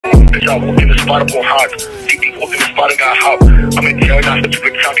Bitch, I walk in the spot up on hot. TT walk in the spot and got hot. I'm in jail, now such a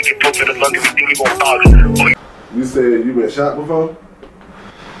big shot to get posted in London. We think we gon' dodge. You said you been shot before?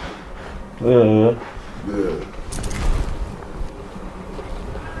 Yeah. Yeah.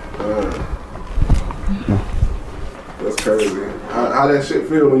 That's crazy. How that shit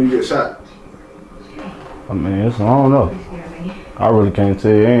feel when you get shot? I mean, I don't know. I really can't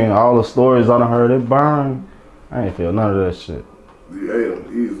tell you. Ain't all the stories I done heard, it burn. I ain't feel none of that shit. You ate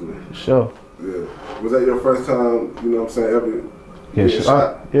them easily. Sure. Yeah. Was that your first time, you know what I'm saying, ever getting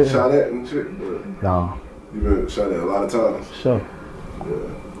shot? Yeah. Shot at and shit? No. You been shot at a lot of times? Sure.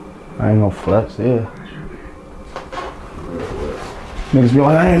 Yeah. I ain't gonna flex, yeah. Niggas be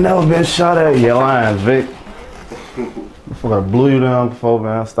like, I ain't never been shot at. Yeah, lying, Vic. Fuck, I blew you down before,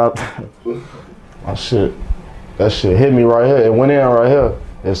 man. Stop that. My shit. That shit hit me right here. It went in right here.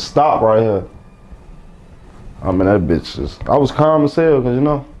 It stopped right here. I mean, that bitch just, I was calm as hell, cause you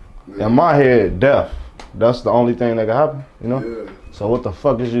know, in my head, death. That's the only thing that can happen, you know? Yeah. So what the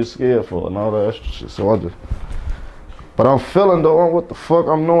fuck is you scared for and all that extra shit? So I just, but I'm feeling though, what the fuck,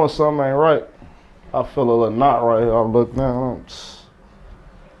 I'm knowing something ain't right. I feel a little knot right here. I look down,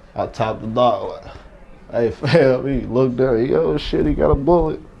 I tapped the dog like, hey, fam, he looked down, yo, shit, he got a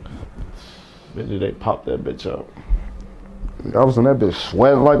bullet. Bitch, they popped that bitch out. I was in that bitch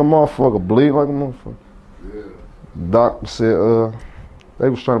sweating like a motherfucker, bleeding like a motherfucker. Yeah. Doc said, they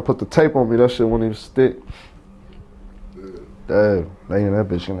was trying to put the tape on me, that shit wouldn't even stick. Yeah. Damn, they in that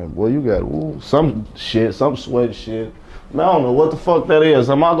bitch in there, boy, you got, ooh, some shit, some sweaty shit. Man, I don't know what the fuck that is.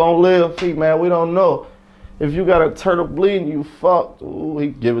 Am I gonna live? Hey, man, we don't know. If you got a turtle bleeding, you fucked. Ooh, he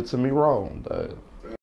give it to me wrong, dad.